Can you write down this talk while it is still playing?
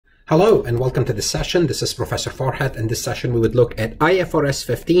Hello and welcome to this session. This is Professor Farhat. In this session, we would look at IFRS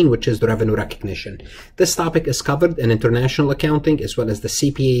 15, which is the revenue recognition. This topic is covered in international accounting as well as the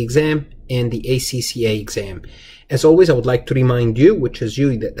CPA exam and the ACCA exam. As always, I would like to remind you, which is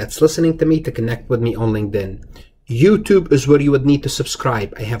you that's listening to me, to connect with me on LinkedIn. YouTube is where you would need to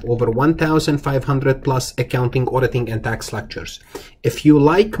subscribe. I have over 1,500 plus accounting, auditing, and tax lectures. If you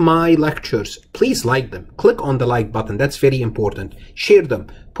like my lectures, please like them. Click on the like button. That's very important. Share them.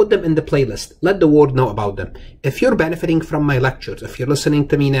 Put them in the playlist. Let the world know about them. If you're benefiting from my lectures, if you're listening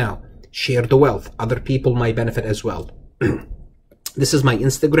to me now, share the wealth. Other people might benefit as well. This is my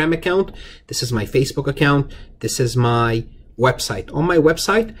Instagram account. This is my Facebook account. This is my website. On my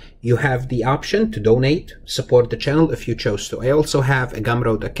website, you have the option to donate, support the channel if you chose to. I also have a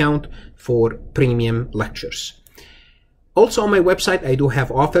Gumroad account for premium lectures. Also on my website, I do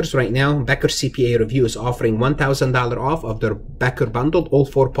have offers right now. Becker CPA Review is offering $1,000 off of their Becker bundle, all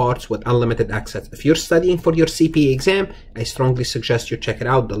 4 parts with unlimited access. If you're studying for your CPA exam, I strongly suggest you check it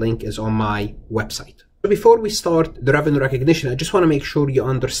out. The link is on my website. Before we start the revenue recognition, I just want to make sure you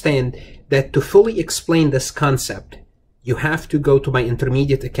understand that to fully explain this concept, you have to go to my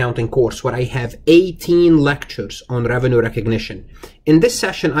intermediate accounting course where I have 18 lectures on revenue recognition. In this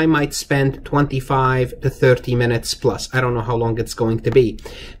session, I might spend 25 to 30 minutes plus. I don't know how long it's going to be,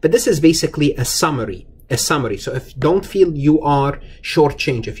 but this is basically a summary. So if don't feel you are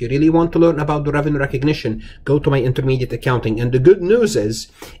shortchanged, if you really want to learn about the revenue recognition, go to my intermediate accounting. And the good news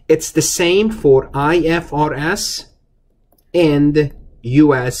is it's the same for IFRS and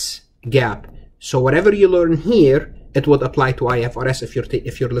US GAAP. So whatever you learn here, it would apply to IFRS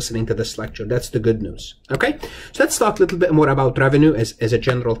if you're listening to this lecture. That's the good news. Okay, so let's talk a little bit more about revenue as a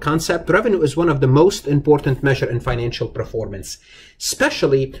general concept. Revenue is one of the most important measure in financial performance,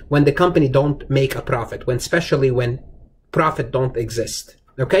 especially when the company don't make a profit, especially when profit don't exist.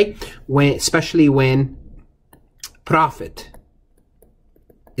 Okay, especially when profit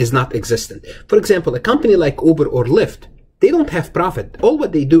is not existent. For example, a company like Uber or Lyft, they don't have profit. All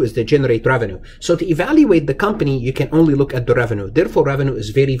what they do is they generate revenue. So to evaluate the company, you can only look at the revenue. Therefore, revenue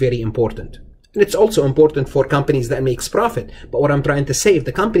is very, very important. And it's also important for companies that makes profit. But what I'm trying to say, if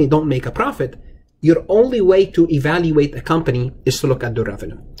the company don't make a profit, your only way to evaluate a company is to look at the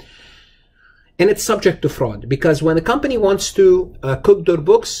revenue. And it's subject to fraud, because when a company wants to cook their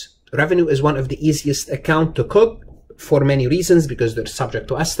books, revenue is one of the easiest account to cook for many reasons, because they're subject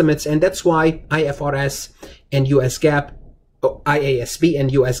to estimates. And that's why IFRS and US GAAP, IASB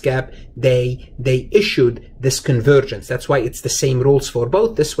and US GAAP, they issued this convergence. That's why it's the same rules for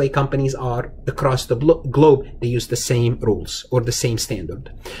both. This way companies are across the globe, they use the same rules or the same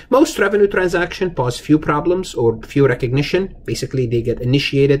standard. Most revenue transactions cause few problems or few recognition. Basically, they get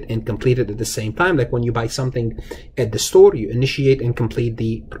initiated and completed at the same time. Like when you buy something at the store, you initiate and complete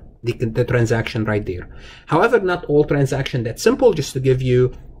the transaction right there. However, not all transactions that simple. Just to give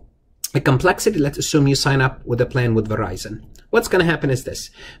you a complexity, let's assume you sign up with a plan with Verizon. What's going to happen is this.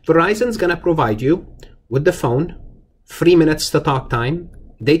 Verizon's going to provide you with the phone, 3 minutes to talk time,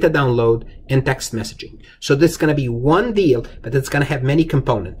 data download, and text messaging. So this is going to be one deal, but it's going to have many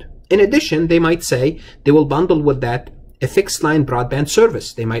components. In addition, they might say they will bundle with that a fixed line broadband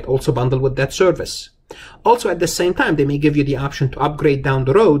service. They might also bundle with that service. Also, at the same time, they may give you the option to upgrade down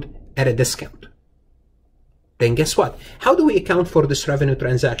the road at a discount. Then guess what? How do we account for this revenue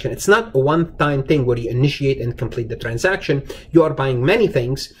transaction? It's not a one-time thing where you initiate and complete the transaction. You are buying many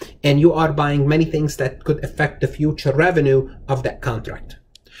things, and you are buying many things that could affect the future revenue of that contract.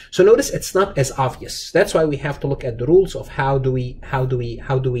 So notice it's not as obvious. That's why we have to look at the rules of how do we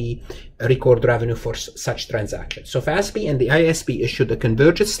record revenue for such transactions. So FASB and the IASB issued the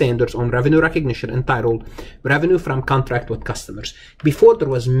convergent standards on revenue recognition entitled Revenue from Contract with Customers. Before, there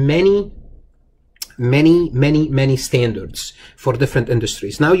was many standards for different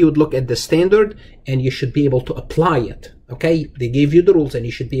industries. Now you would look at the standard and you should be able to apply it. Okay, they gave you the rules and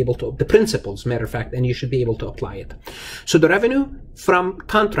you should be able to, the principles, matter of fact, and you should be able to apply it. So the revenue from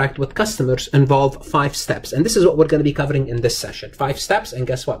contract with customers involve 5 steps. And this is what we're going to be covering in this session. 5 steps. And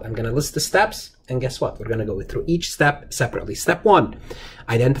guess what? I'm going to list the steps. And guess what? We're going to go through each step separately. Step 1,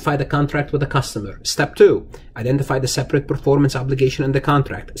 identify the contract with the customer. Step 2, identify the separate performance obligation in the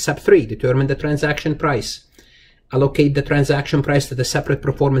contract. Step 3, determine the transaction price. Allocate the transaction price to the separate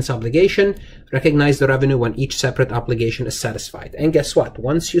performance obligation. Recognize the revenue when each separate obligation is satisfied. And guess what?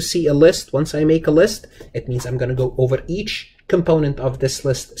 Once you see a list, once I make a list, it means I'm going to go over each component of this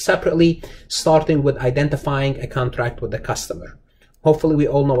list separately, starting with identifying a contract with the customer. Hopefully we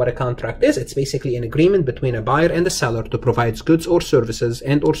all know what a contract is. It's basically an agreement between a buyer and a seller to provide goods or services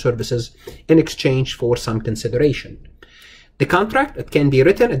in exchange for some consideration. The contract, it can be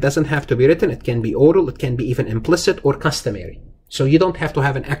written, it doesn't have to be written, it can be oral, it can be even implicit or customary. So you don't have to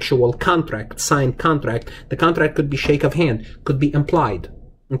have an actual contract, signed contract. The contract could be shake of hand, could be implied.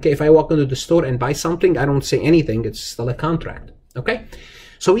 Okay, if I walk into the store and buy something, I don't say anything, it's still a contract. Okay?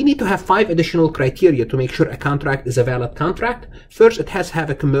 So we need to have 5 additional criteria to make sure a contract is a valid contract. First, it has to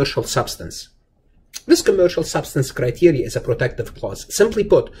have a commercial substance. This commercial substance criteria is a protective clause. Simply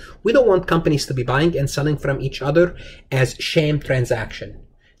put, we don't want companies to be buying and selling from each other as sham transaction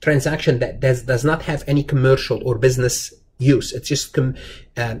that does not have any commercial or business use. It's just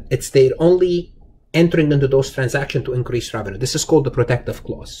it's they're only entering into those transactions to increase revenue. This is called the protective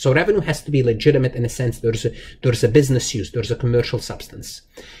clause. So revenue has to be legitimate in a sense. There's a business use, there's a commercial substance.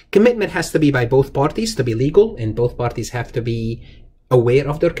 Commitment has to be by both parties to be legal, and both parties have to be aware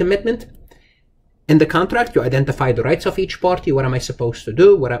of their commitment. In the contract, you identify the rights of each party. What am I supposed to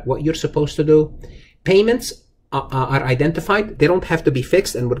do? What you're supposed to do. Payments are identified. They don't have to be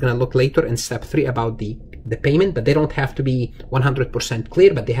fixed, and we're going to look later in step 3 about the payment, but they don't have to be 100%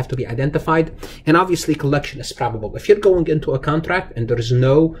 clear, but they have to be identified. And obviously, collection is probable. If you're going into a contract and there is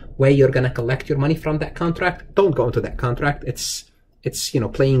no way you're going to collect your money from that contract, don't go into that contract. It's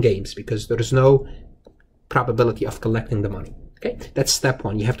playing games, because there is no probability of collecting the money. Okay, that's step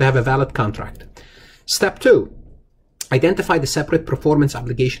 1. You have to have a valid contract. Step 2, identify the separate performance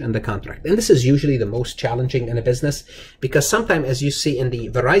obligation in the contract. And this is usually the most challenging in a business, because sometimes, as you see in the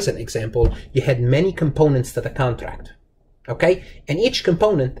Verizon example, you had many components to the contract. Okay, and each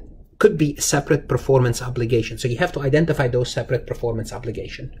component could be a separate performance obligation. So you have to identify those separate performance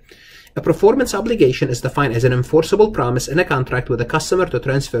obligations. A performance obligation is defined as an enforceable promise in a contract with a customer to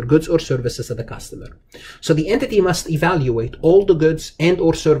transfer goods or services to the customer. So the entity must evaluate all the goods and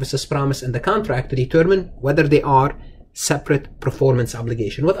or services promised in the contract to determine whether they are separate performance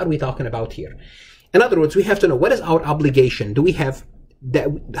obligation. What are we talking about here? In other words, we have to know, what is our obligation? Do we have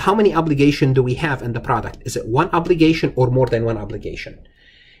how many obligation do we have in the product? Is it one obligation or more than one obligation?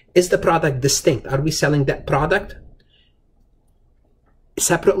 Is the product distinct? Are we selling that product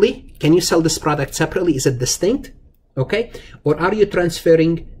separately? Can you sell this product separately? Is it distinct? Okay. Or are you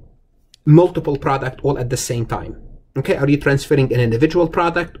transferring multiple products all at the same time? Okay. Are you transferring an individual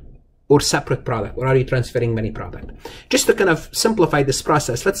product or separate product? Or are you transferring many products? Just to kind of simplify this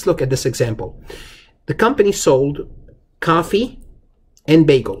process, let's look at this example. The company sold coffee and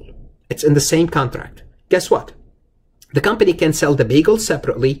bagel. It's in the same contract. Guess what? The company can sell the bagel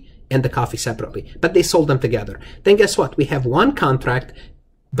separately and the coffee separately, but they sold them together. Then guess what? We have one contract,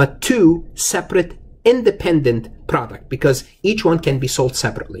 but 2 separate independent products, because each one can be sold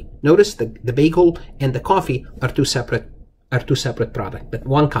separately. Notice the bagel and the coffee are two separate products, but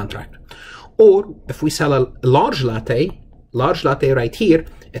one contract. Or if we sell a large latte right here,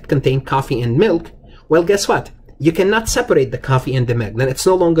 it contains coffee and milk. Well, guess what? You cannot separate the coffee and the milk. Then it's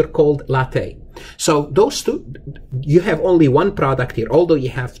no longer called latte. So those two, you have only one product here. Although you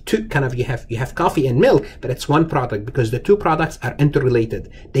have two, you have coffee and milk, but it's one product because the 2 products are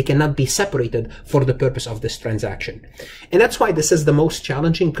interrelated. They cannot be separated for the purpose of this transaction. And that's why this is the most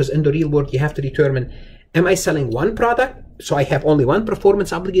challenging, because in the real world, you have to determine, am I selling one product, so I have only one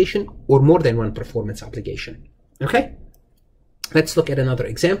performance obligation, or more than one performance obligation? Okay? Let's look at another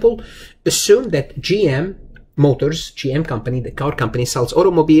example. Assume that GM Motors, GM company, the car company, sells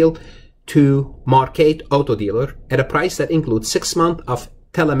automobile to Marquette Auto Dealer at a price that includes 6 months of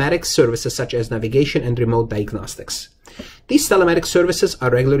telematics services such as navigation and remote diagnostics. These telematics services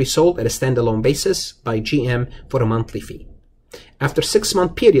are regularly sold at a standalone basis by GM for a monthly fee. After a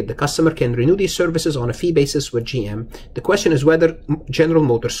 6-month period, the customer can renew these services on a fee basis with GM. The question is whether General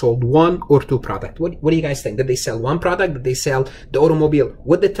Motors sold 1 or 2 products. What do you guys think? Did they sell one product? Did they sell the automobile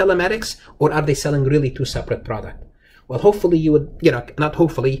with the telematics? Or are they selling really 2 separate products? Well, hopefully you would, not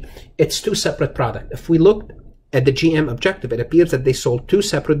hopefully, it's 2 separate products. If we look at the GM objective, it appears that they sold 2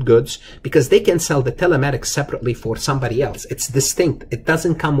 separate goods, because they can sell the telematics separately for somebody else. It's distinct. It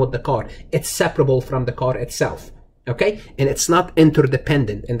doesn't come with the car. It's separable from the car itself. Okay, and it's not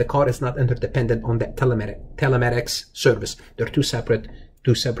interdependent, and the car is not interdependent on that telematics service. They're two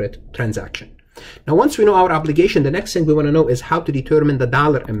separate transactions. Now, once we know our obligation, the next thing we want to know is how to determine the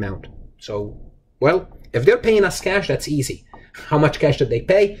dollar amount. So, well, if they're paying us cash, that's easy. How much cash did they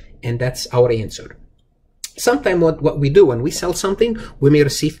pay? And that's our answer. Sometimes what we do when we sell something, we may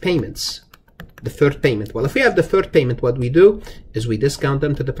receive payments. Deferred payment. Well, if we have deferred payment, what we do is we discount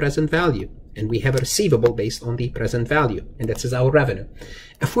them to the present value, and we have a receivable based on the present value, and that is our revenue.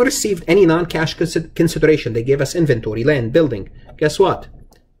 If we received any non-cash consideration, they gave us inventory, land, building, guess what?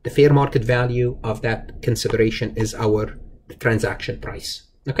 The fair market value of that consideration is our transaction price.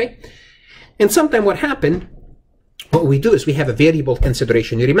 Okay? And sometimes what happened, what we do is we have a variable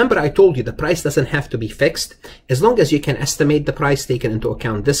consideration. You remember I told you the price doesn't have to be fixed. As long as you can estimate the price, taking into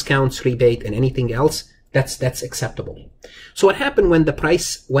account discounts, rebate, and anything else, that's acceptable. So what happened when the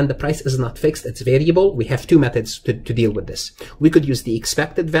price is not fixed, it's variable? We have two methods to deal with this. We could use the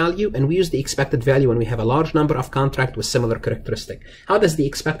expected value, and we use the expected value when we have a large number of contracts with similar characteristic. How does the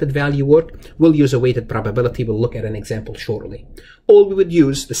expected value work? We'll use a weighted probability. We'll look at an example shortly. All we would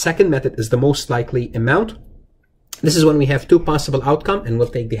use, the second method, is the most likely amount. This is when we have two possible outcomes, and we'll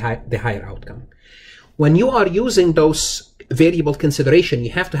take the higher outcome. When you are using those variable consideration,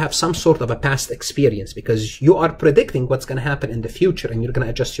 you have to have some sort of a past experience, because you are predicting what's going to happen in the future, and you're going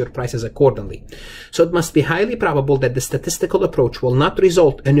to adjust your prices accordingly. So it must be highly probable that the statistical approach will not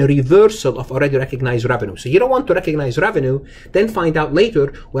result in a reversal of already recognized revenue. So you don't want to recognize revenue, then find out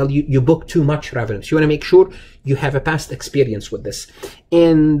later, well, you booked too much revenue. So you want to make sure you have a past experience with this.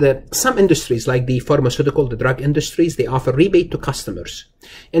 And some industries, like the pharmaceutical, the drug industries, they offer rebate to customers.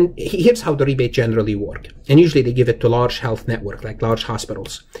 And here's how the rebate generally work. And usually they give it to large health network, like large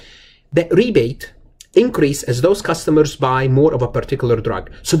hospitals. The rebate increase as those customers buy more of a particular drug.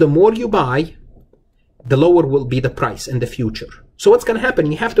 So the more you buy, the lower will be the price in the future. So what's going to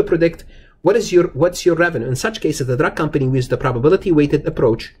happen? You have to predict what's your revenue. In such cases, the drug company will use the probability weighted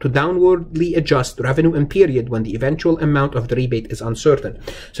approach to downwardly adjust revenue in period when the eventual amount of the rebate is uncertain.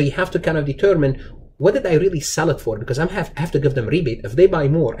 So you have to kind of determine, what did I really sell it for? Because I have to give them a rebate. If they buy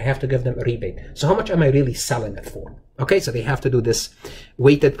more, I have to give them a rebate. So how much am I really selling it for? Okay, so they have to do this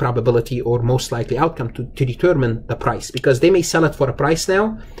weighted probability or most likely outcome to determine the price, because they may sell it for a price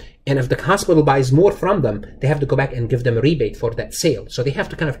now, and if the hospital buys more from them, they have to go back and give them a rebate for that sale. So they have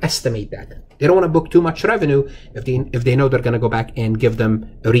to kind of estimate that. They don't want to book too much revenue if they know they're going to go back and give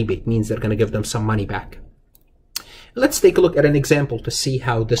them a rebate. Means they're going to give them some money back. Let's take a look at an example to see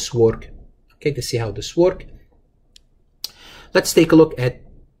how this works. Okay, to see how this works. Let's take a look at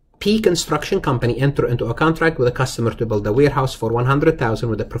P Construction Company enter into a contract with a customer to build a warehouse for $100,000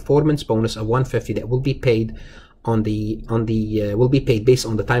 with a performance bonus of $150 that will be paid will be paid based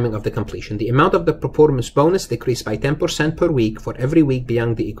on the timing of the completion. The amount of the performance bonus decreased by 10% per week for every week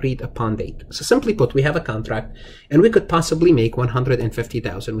beyond the agreed upon date. So simply put, we have a contract and we could possibly make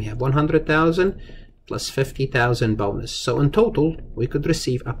 $150,000. We have $100,000 plus $50,000 bonus. So in total, we could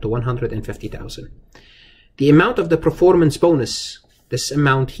receive up to $150,000. The amount of the performance bonus, this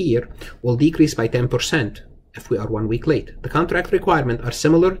amount here, will decrease by 10% if we are 1 week late. The contract requirements are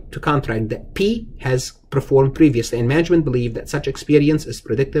similar to contract that P has performed previously, and management believe that such experience is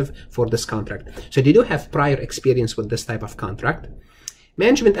predictive for this contract. So they do have prior experience with this type of contract.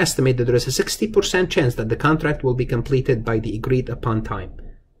 Management estimate that there is a 60% chance that the contract will be completed by the agreed upon time.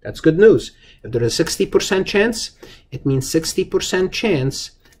 That's good news. If there is a 60% chance, it means 60%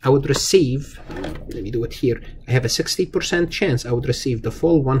 chance I would receive, let me do it here, I have a 60% chance I would receive the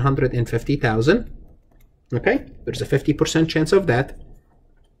full $150,000. Okay, there's a 50% chance of that.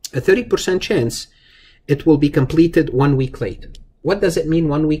 A 30% chance it will be completed 1 week late. What does it mean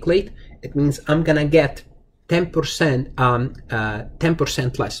 1 week late? It means I'm gonna get 10%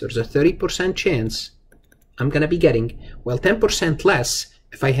 less. There's a 30% chance I'm gonna be getting, well, 10% less.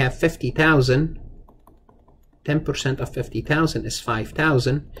 If I have 50,000, 10% of 50,000 is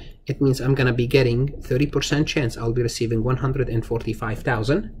 5,000. It means I'm gonna be getting 30% chance I'll be receiving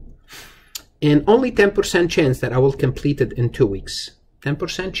 145,000. And only 10% chance that I will complete it in 2 weeks.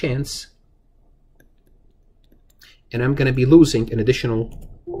 10% chance. And I'm going to be losing an additional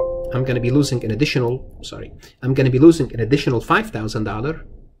 $5,000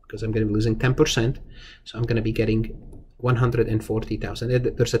 because I'm going to be losing 10%. So I'm going to be getting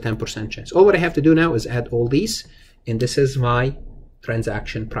 140,000. There's a 10% chance. All what I have to do now is add all these, and this is my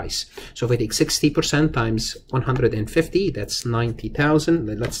transaction price. So if I take 60% times 150, that's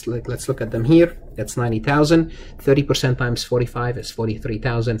 90,000. Let's look at them here. That's 90,000. 30% times 45 is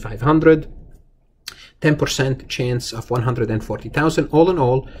 43,500. 10% chance of 140,000. All in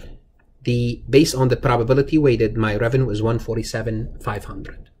all, based on the probability weighted, my revenue is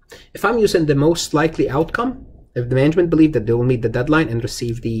 147,500. If I'm using the most likely outcome, if the management believe that they will meet the deadline and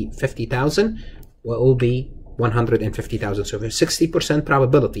receive the 50,000, well, it will be 150,000. So there's 60%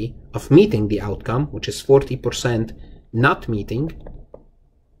 probability of meeting the outcome, which is 40% not meeting.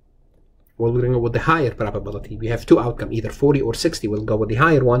 Well, we're going to go with the higher probability. We have two outcomes, either 40 or 60. We'll go with the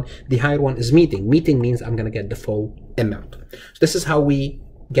higher one. The higher one is meeting. Meeting means I'm going to get the full amount. So this is how we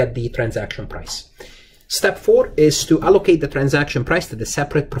get the transaction price. Step 4 is to allocate the transaction price to the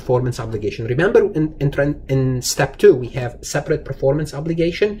separate performance obligation. Remember, in step 2, we have separate performance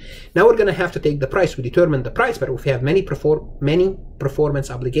obligation. Now we're going to have to take the price. We determine the price, but if we have many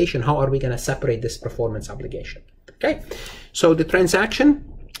performance obligation, how are we going to separate this performance obligation? Okay, so the transaction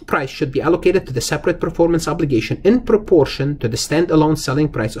price should be allocated to the separate performance obligation in proportion to the standalone selling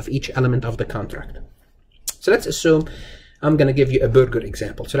price of each element of the contract. So let's assume I'm going to give you a burger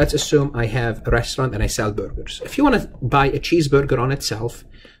example. So let's assume I have a restaurant and I sell burgers. If you want to buy a cheeseburger on itself,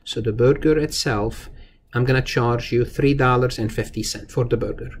 so the burger itself, I'm going to charge you $3.50 for the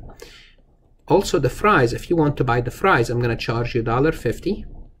burger. Also the fries, if you want to buy the fries, I'm going to charge you $1.50.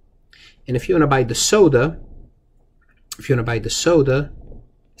 And if you want to buy the soda,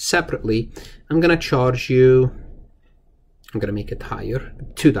 separately, I'm going to charge you, I'm going to make it higher,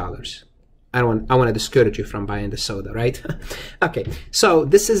 $2. I want to discourage you from buying the soda, right? Okay, so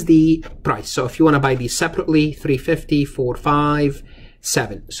this is the price. So if you want to buy these separately, $3.50, $4, $5,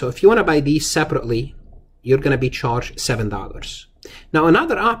 $7. So if you want to buy these separately, you're going to be charged $7. Now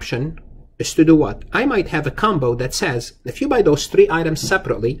another option is to do what? I might have a combo that says, if you buy those 3 items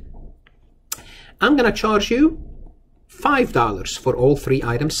separately, I'm going to charge you $5 for all 3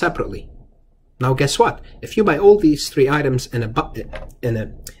 items separately. Now guess what? If you buy all these 3 items in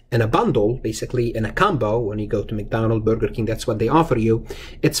a bundle, basically in a combo, when you go to McDonald's, Burger King, that's what they offer you,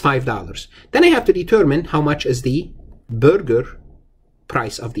 it's $5. Then I have to determine how much is the burger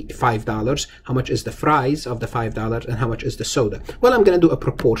price of the $5, how much is the fries of the $5, and how much is the soda. Well, I'm going to do a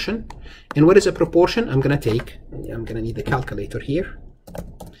proportion. And what is a proportion? I'm going to need the calculator here.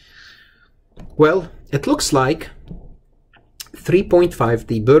 Well, it looks like 3.5,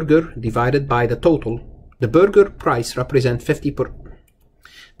 the burger divided by the total. The burger price represent 50%.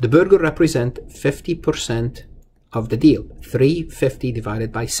 The burger represent 50% of the deal. 350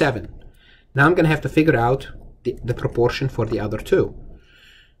 divided by 7. Now I'm going to have to figure out the proportion for the other two.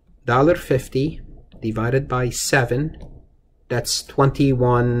 $1.50 divided by 7. That's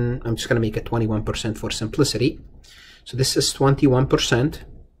 21. I'm just going to make it 21% for simplicity. So this is 21%.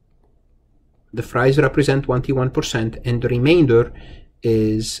 The fries represent 21%, and the remainder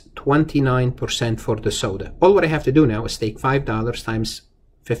is 29% for the soda. All what I have to do now is take $5 times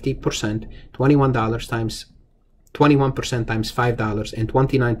 50%, $21 times 21% times $5, and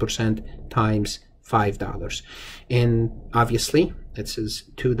 29% times $5. And obviously, this is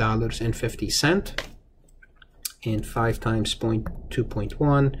 $2.50, and 5 times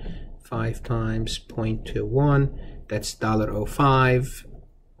 2.1, 5 times 0.21, that's $1.05.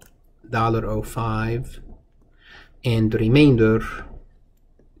 $1.05, and the remainder,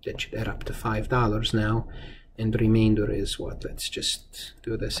 that should add up to $5 now, and the remainder is what? Let's just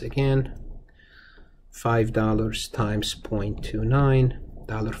do this again. $5 times 0.29,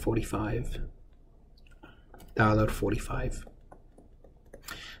 $1.45, $1.45,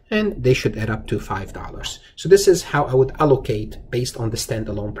 and they should add up to $5. So this is how I would allocate based on the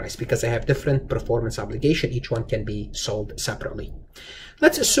standalone price, because I have different performance obligation. Each one can be sold separately.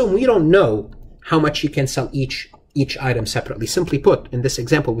 Let's assume we don't know how much you can sell each item separately. Simply put, in this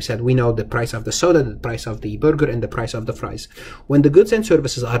example, we said we know the price of the soda, the price of the burger, and the price of the fries. When the goods and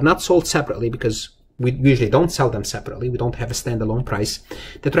services are not sold separately, because we usually don't sell them separately, we don't have a standalone price,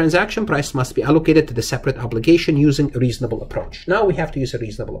 the transaction price must be allocated to the separate obligation using a reasonable approach. Now we have to use a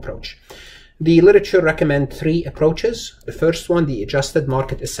reasonable approach. The literature recommends 3 approaches. The first one, the adjusted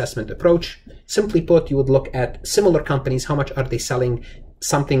market assessment approach. Simply put, you would look at similar companies, how much are they selling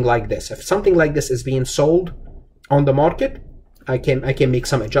something like this. If something like this is being sold on the market, I can make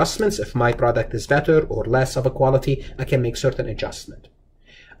some adjustments. If my product is better or less of a quality, I can make certain adjustment.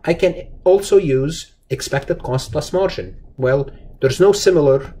 I can also use expected cost plus margin. Well, there's no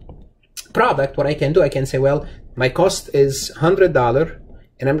similar product. What I can do, I can say, well, my cost is $100,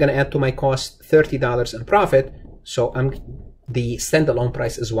 and I'm going to add to my cost $30 in profit. So the standalone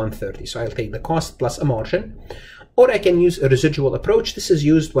price is $130. So I'll take the cost plus a margin. Or I can use a residual approach. This is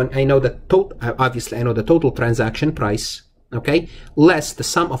used when I know the total, obviously I know the total transaction price, okay, less the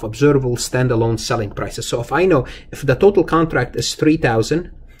sum of observable standalone selling prices. So if I know if the total contract is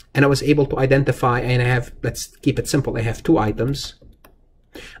 $3,000 and I was able to identify, and I have, let's keep it simple, I have 2 items.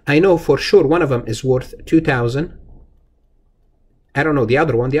 I know for sure one of them is worth $2,000. I don't know the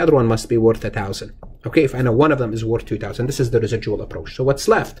other one. The other one must be worth $1,000. Okay, if I know one of them is worth $2,000, this is the residual approach. So what's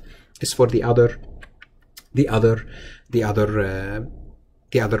left is for the other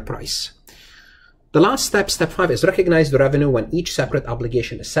price. The last step, step 5, is recognize the revenue when each separate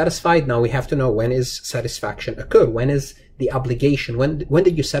obligation is satisfied. Now we have to know when is satisfaction occur. When is the obligation? When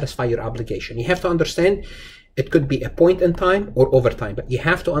did you satisfy your obligation? You have to understand it could be a point in time or over time, but you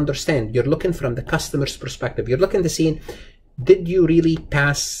have to understand you're looking from the customer's perspective. You're looking to see, did you really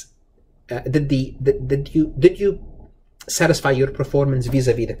pass? Did you satisfy your performance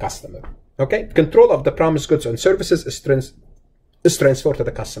vis-a-vis the customer? Okay, control of the promised goods and services is transferred to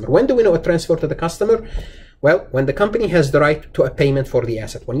the customer. When do we know a transfer to the customer? Well, when the company has the right to a payment for the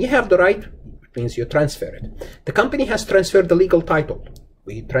asset. When you have the right, it means you transfer it. The company has transferred the legal title.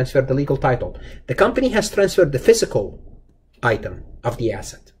 We transfer the legal title. The company has transferred the physical item of the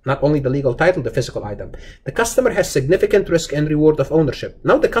asset. Not only the legal title, the physical item. The customer has significant risk and reward of ownership.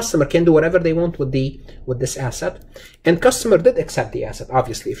 Now the customer can do whatever they want with this asset. And customer did accept the asset.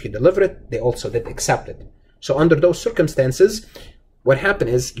 Obviously, if you deliver it, they also did accept it. So under those circumstances, what happened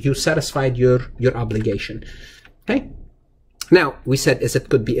is you satisfied your obligation. Okay? Now, we said is it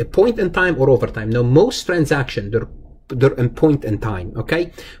could be a point in time or over time. Now, most transactions, they're in point in time,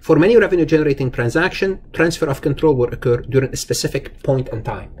 okay? For many revenue generating transaction, transfer of control will occur during a specific point in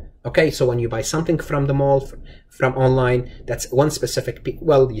time. Okay, so when you buy something from the mall, from online, that's one specific,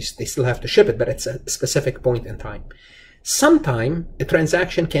 well, they still have to ship it, but it's a specific point in time. Sometime a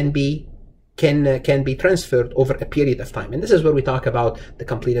transaction can be transferred over a period of time. And this is where we talk about the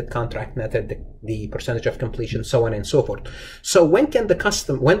completed contract method, the percentage of completion, so on and so forth. So when can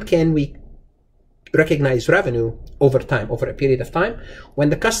we recognize revenue over time, over a period of time? When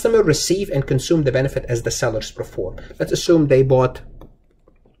the customer receive and consume the benefit as the sellers perform. Let's assume they bought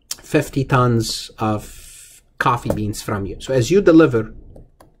 50 tons of coffee beans from you. So as you deliver,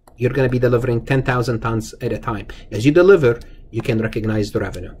 you're going to be delivering 10,000 tons at a time. As you deliver, you can recognize the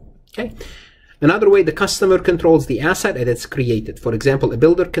revenue. Okay. Another way, the customer controls the asset as it's created. For example, a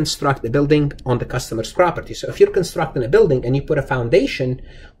builder constructs a building on the customer's property. So if you're constructing a building and you put a foundation,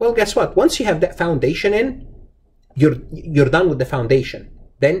 well, guess what? Once you have that foundation in, you're done with the foundation.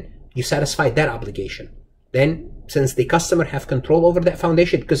 Then you satisfy that obligation. Then, since the customer have control over that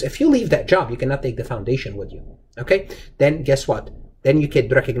foundation, because if you leave that job, you cannot take the foundation with you. Okay? Then guess what? Then you can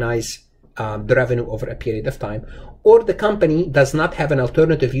recognize the revenue over a period of time, or the company does not have an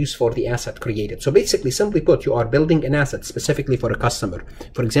alternative use for the asset created. So basically, simply put, you are building an asset specifically for a customer.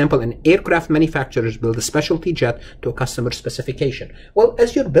 For example, an aircraft manufacturer builds a specialty jet to a customer specification. Well,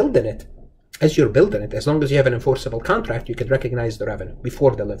 as you're building it, as long as you have an enforceable contract, you can recognize the revenue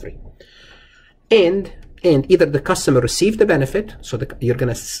before delivery. And either the customer received the benefit, so you're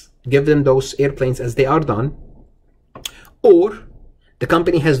going to give them those airplanes as they are done, or the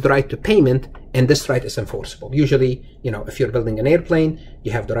company has the right to payment, and this right is enforceable. Usually, if you're building an airplane,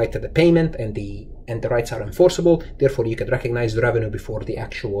 you have the right to the payment, and the rights are enforceable. Therefore, you could recognize the revenue before the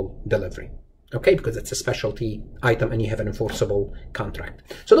actual delivery. Okay, because it's a specialty item and you have an enforceable contract.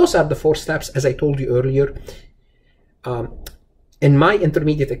 So those are the 4 steps, as I told you earlier. In my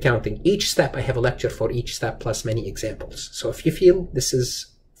intermediate accounting, each step, I have a lecture for each step plus many examples. So if you feel this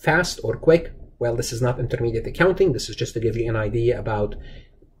is fast or quick, well, this is not intermediate accounting. This is just to give you an idea about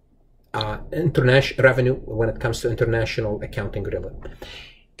international revenue when it comes to international accounting really.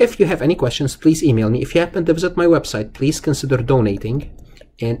 If you have any questions, please email me. If you happen to visit my website, please consider donating.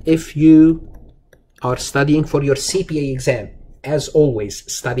 And if you are studying for your CPA exam, as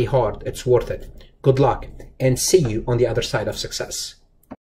always, study hard. It's worth it. Good luck, and see you on the other side of success.